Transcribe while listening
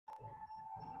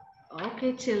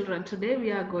Okay, children, today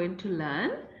we are going to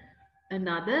learn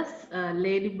another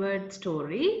Ladybird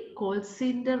story called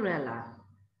Cinderella.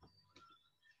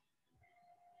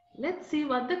 Let's see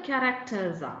what the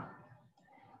characters are.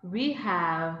 We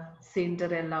have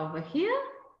Cinderella over here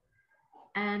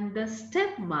and the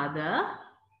stepmother,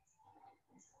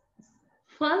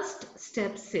 first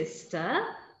stepsister,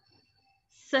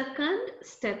 second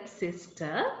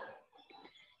stepsister,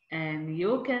 and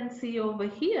you can see over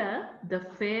here the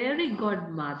fairy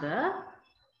godmother.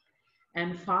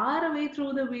 And far away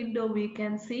through the window, we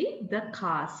can see the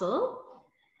castle.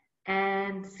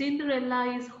 And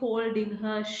Cinderella is holding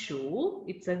her shoe.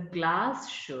 It's a glass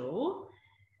shoe,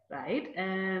 right?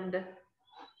 And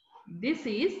this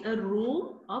is a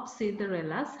room of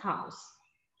Cinderella's house.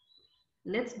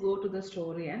 Let's go to the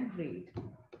story and read.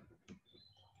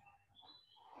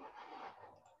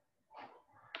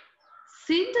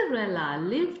 Cinderella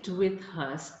lived with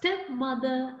her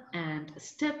stepmother and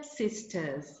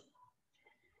stepsisters.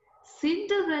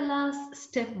 Cinderella's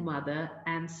stepmother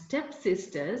and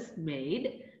stepsisters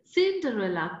made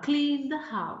Cinderella clean the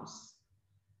house.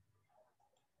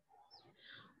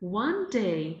 One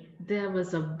day there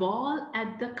was a ball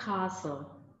at the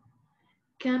castle.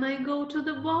 "Can I go to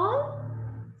the ball?"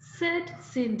 said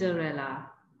Cinderella.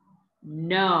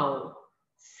 "No,"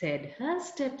 said her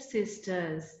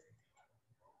stepsisters.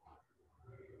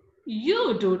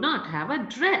 "You do not have a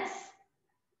dress,"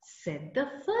 said the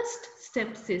first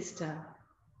stepsister.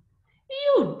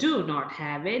 "You do not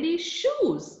have any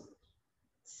shoes,"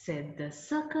 said the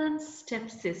second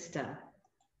stepsister.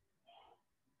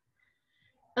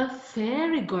 A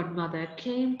fairy godmother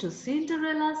came to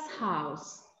Cinderella's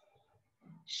house.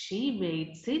 She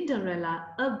made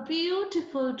Cinderella a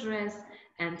beautiful dress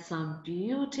and some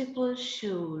beautiful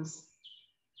shoes.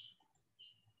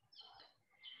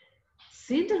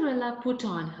 Cinderella put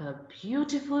on her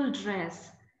beautiful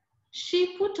dress.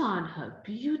 She put on her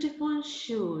beautiful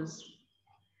shoes.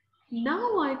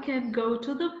 "Now I can go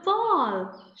to the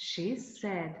ball," she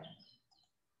said.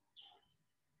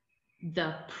 The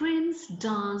prince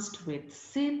danced with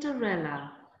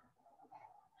Cinderella.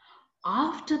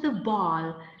 After the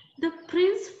ball, the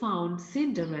prince found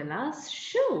Cinderella's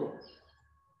shoe.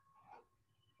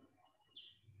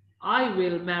 "I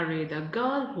will marry the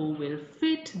girl who will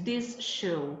fit this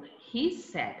shoe," he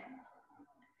said.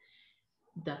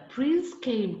 The prince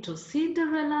came to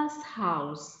Cinderella's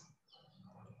house.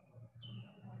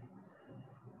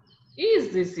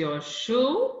 "Is this your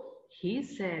shoe?" he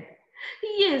said.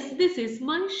 "Yes, this is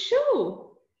my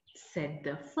shoe," said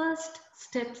the first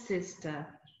stepsister.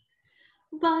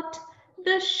 But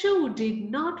the shoe did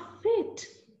not fit.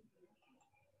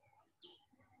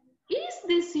 "Is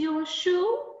this your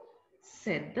shoe?"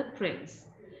 said the prince.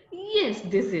 "Yes,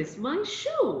 this is my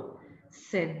shoe,"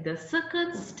 said the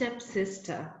second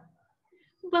stepsister.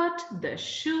 But the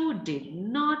shoe did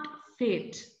not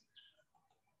fit.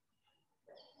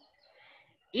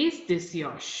 "Is this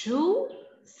your shoe?"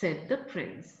 said the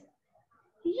prince.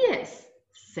 "Yes,"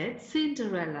 said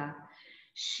Cinderella.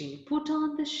 She put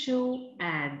on the shoe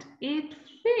and it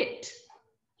fit.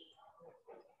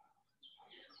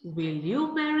 "Will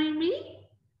you marry me?"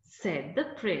 said the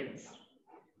prince.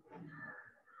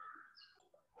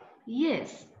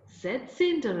 "Yes," said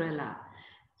Cinderella,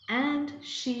 and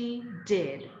she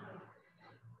did.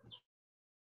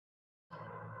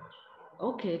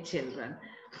 Okay, children,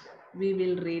 we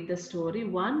will read the story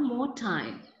one more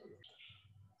time.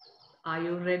 Are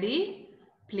you ready?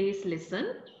 Please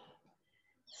listen.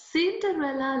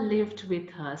 Cinderella lived with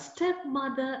her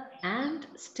stepmother and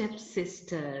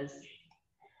stepsisters.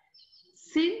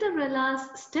 Cinderella's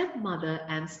stepmother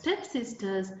and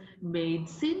stepsisters made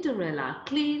Cinderella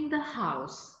clean the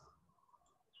house.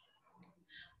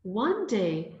 One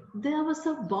day there was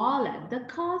a ball at the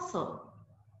castle.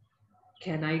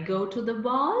 "Can I go to the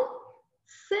ball?"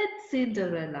 said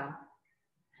Cinderella.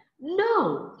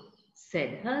 "No,"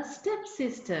 said her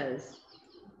stepsisters.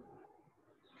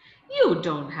 "You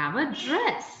don't have a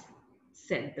dress,"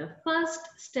 said the first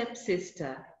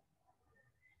stepsister.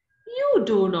 "You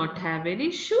do not have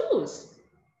any shoes,"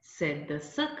 said the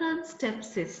second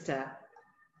stepsister.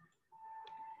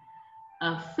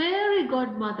 A fairy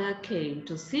godmother came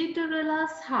to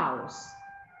Cinderella's house.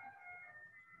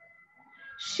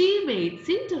 She made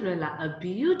Cinderella a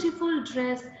beautiful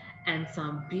dress and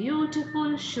some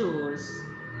beautiful shoes.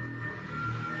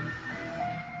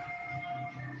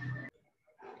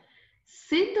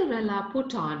 Cinderella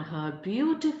put on her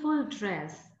beautiful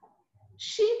dress.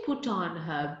 She put on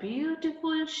her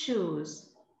beautiful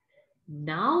shoes.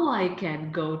 "Now I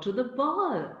can go to the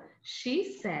ball," she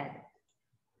said.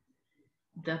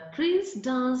 The prince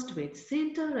danced with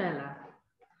Cinderella.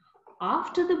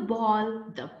 After the ball,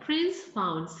 the prince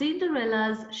found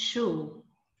Cinderella's shoe.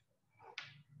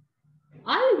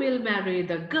 I will marry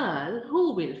the girl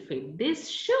who will fit this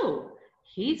shoe,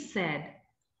 he said.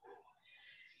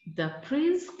 The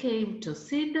prince came to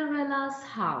Cinderella's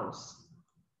house.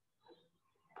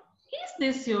 Is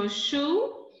this your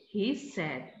shoe? He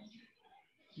said.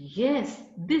 Yes,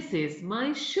 this is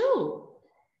my shoe,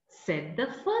 said the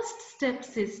first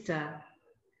stepsister.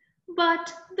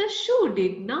 But the shoe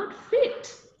did not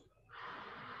fit.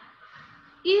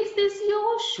 Is this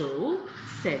your shoe?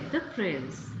 Said the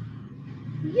prince.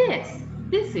 Yes,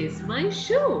 this is my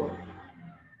shoe,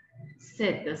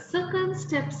 said the second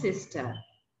stepsister.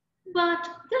 But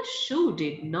the shoe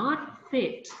did not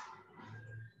fit.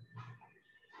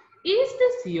 Is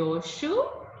this your shoe?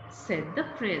 Said the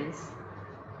prince.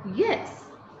 Yes,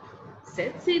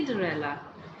 said Cinderella.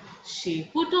 She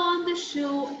put on the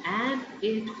shoe and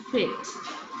it fit.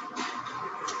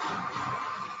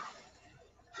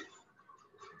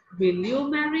 Will you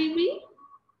marry me?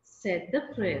 Said the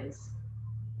prince.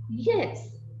 Yes,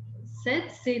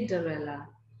 said Cinderella.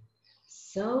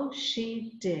 So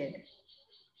she did.